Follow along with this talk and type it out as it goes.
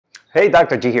Hey,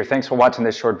 Dr. G here. Thanks for watching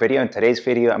this short video. In today's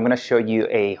video, I'm going to show you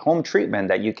a home treatment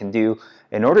that you can do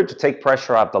in order to take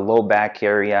pressure off the low back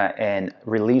area and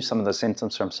relieve some of the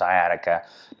symptoms from sciatica.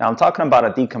 Now, I'm talking about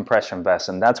a decompression vest,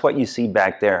 and that's what you see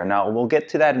back there. Now, we'll get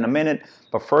to that in a minute,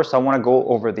 but first I want to go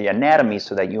over the anatomy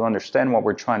so that you understand what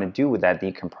we're trying to do with that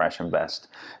decompression vest.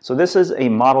 So this is a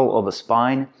model of a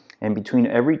spine, and between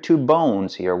every two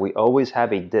bones here, we always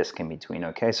have a disc in between,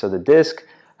 okay? So the disc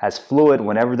has fluid.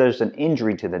 Whenever there's an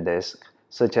injury to the disc,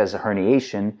 such as a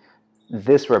herniation,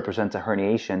 this represents a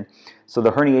herniation. So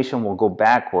the herniation will go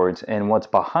backwards, and what's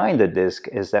behind the disc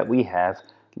is that we have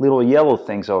little yellow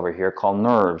things over here called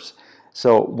nerves.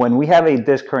 So when we have a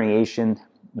disc herniation,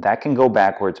 that can go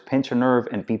backwards, pinch a nerve,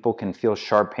 and people can feel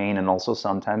sharp pain and also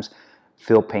sometimes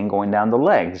feel pain going down the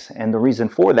legs. And the reason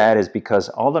for that is because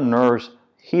all the nerves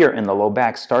here in the low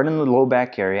back start in the low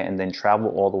back area and then travel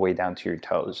all the way down to your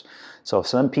toes. So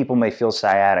some people may feel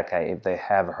sciatica if they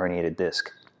have a herniated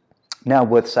disc. Now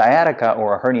with sciatica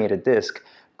or a herniated disc,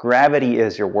 gravity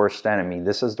is your worst enemy.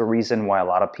 This is the reason why a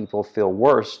lot of people feel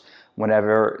worse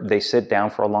whenever they sit down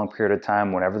for a long period of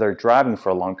time, whenever they're driving for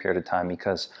a long period of time,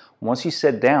 because once you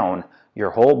sit down,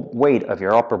 your whole weight of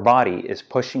your upper body is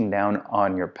pushing down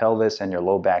on your pelvis and your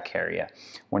low back area.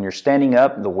 When you're standing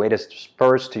up, the weight is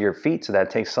dispersed to your feet, so that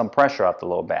takes some pressure off the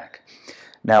low back.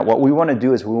 Now, what we want to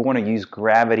do is we want to use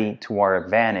gravity to our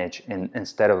advantage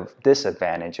instead of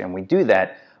disadvantage, and we do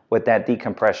that with that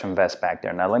decompression vest back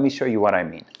there. Now, let me show you what I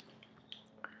mean.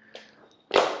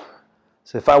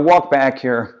 So if I walk back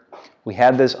here, we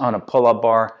have this on a pull-up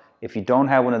bar. If you don't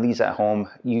have one of these at home,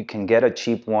 you can get a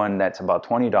cheap one that's about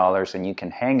 $20, and you can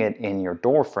hang it in your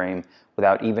door frame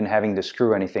without even having to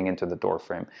screw anything into the door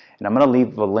frame. And I'm going to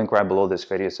leave a link right below this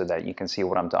video so that you can see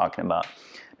what I'm talking about.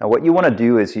 Now what you want to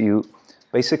do is you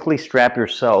basically strap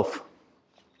yourself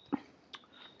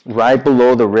right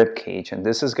below the rib cage, and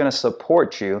this is going to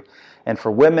support you. And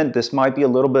for women, this might be a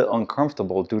little bit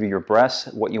uncomfortable due to your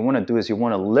breasts. What you want to do is you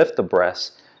want to lift the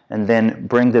breasts and then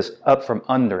bring this up from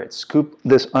under it. Scoop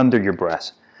this under your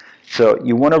breast. So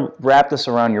you want to wrap this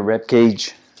around your rib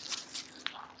cage,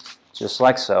 just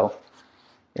like so.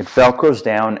 It velcros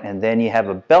down, and then you have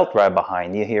a belt right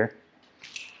behind you here.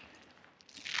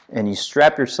 And you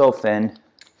strap yourself in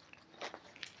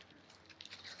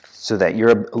so that you're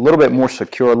a little bit more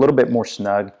secure, a little bit more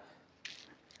snug.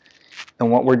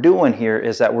 And what we're doing here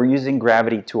is that we're using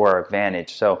gravity to our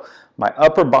advantage. So my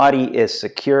upper body is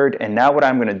secured, and now what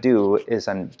I'm going to do is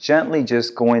I'm gently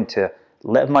just going to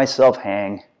let myself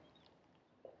hang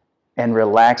and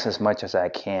relax as much as I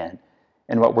can.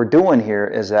 And what we're doing here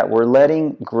is that we're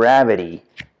letting gravity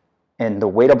and the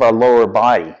weight of our lower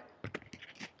body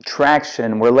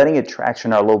traction, we're letting it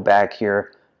traction our low back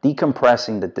here,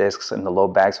 decompressing the discs in the low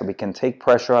back so we can take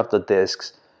pressure off the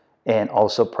discs and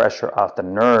also pressure off the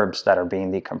nerves that are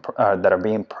being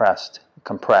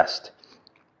compressed.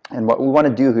 And what we want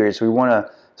to do here is we want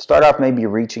to start off maybe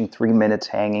reaching 3 minutes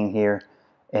hanging here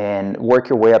and work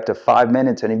your way up to 5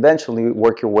 minutes, and eventually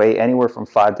work your way anywhere from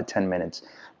 5 to 10 minutes.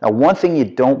 Now, one thing you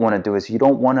don't want to do is you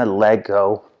don't want to let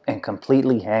go and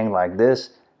completely hang like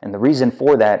this. And the reason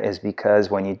for that is because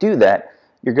when you do that,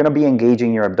 you're going to be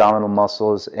engaging your abdominal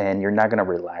muscles and you're not going to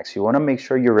relax. You want to make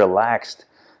sure you're relaxed,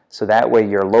 so that way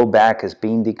your low back is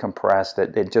being decompressed,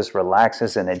 that it just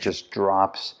relaxes and it just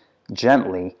drops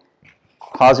gently,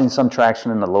 causing some traction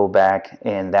in the low back,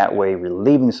 and that way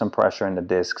relieving some pressure in the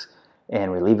discs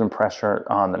and relieving pressure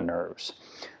on the nerves.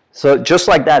 So just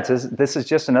like that, this is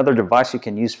just another device you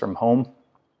can use from home.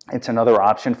 It's another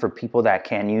option for people that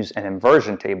can use an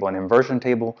inversion table. An inversion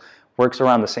table works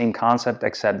around the same concept,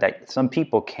 except that some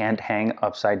people can't hang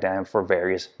upside down for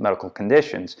various medical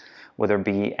conditions, whether it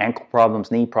be ankle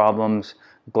problems, knee problems,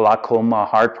 glaucoma,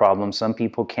 heart problems. Some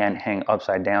people can't hang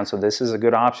upside down, so this is a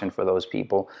good option for those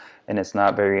people, and it's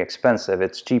not very expensive.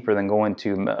 It's cheaper than going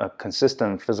to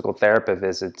consistent physical therapy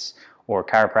visits or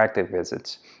chiropractic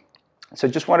visits. So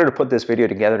just wanted to put this video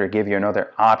together to give you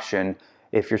another option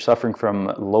if you're suffering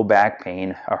from low back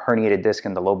pain, a herniated disc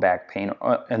in the low back pain,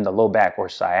 in the low back, or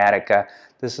sciatica.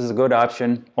 This is a good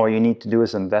option. All you need to do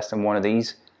is invest in one of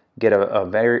these, get a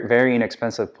very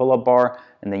inexpensive pull-up bar,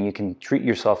 and then you can treat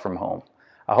yourself from home.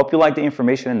 I hope you liked the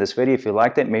information in this video. If you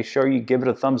liked it, make sure you give it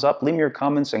a thumbs up. Leave me your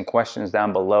comments and questions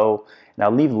down below. And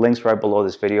I'll leave links right below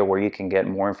this video where you can get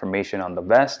more information on the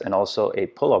vest and also a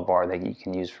pull-up bar that you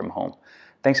can use from home.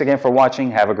 Thanks again for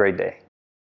watching. Have a great day.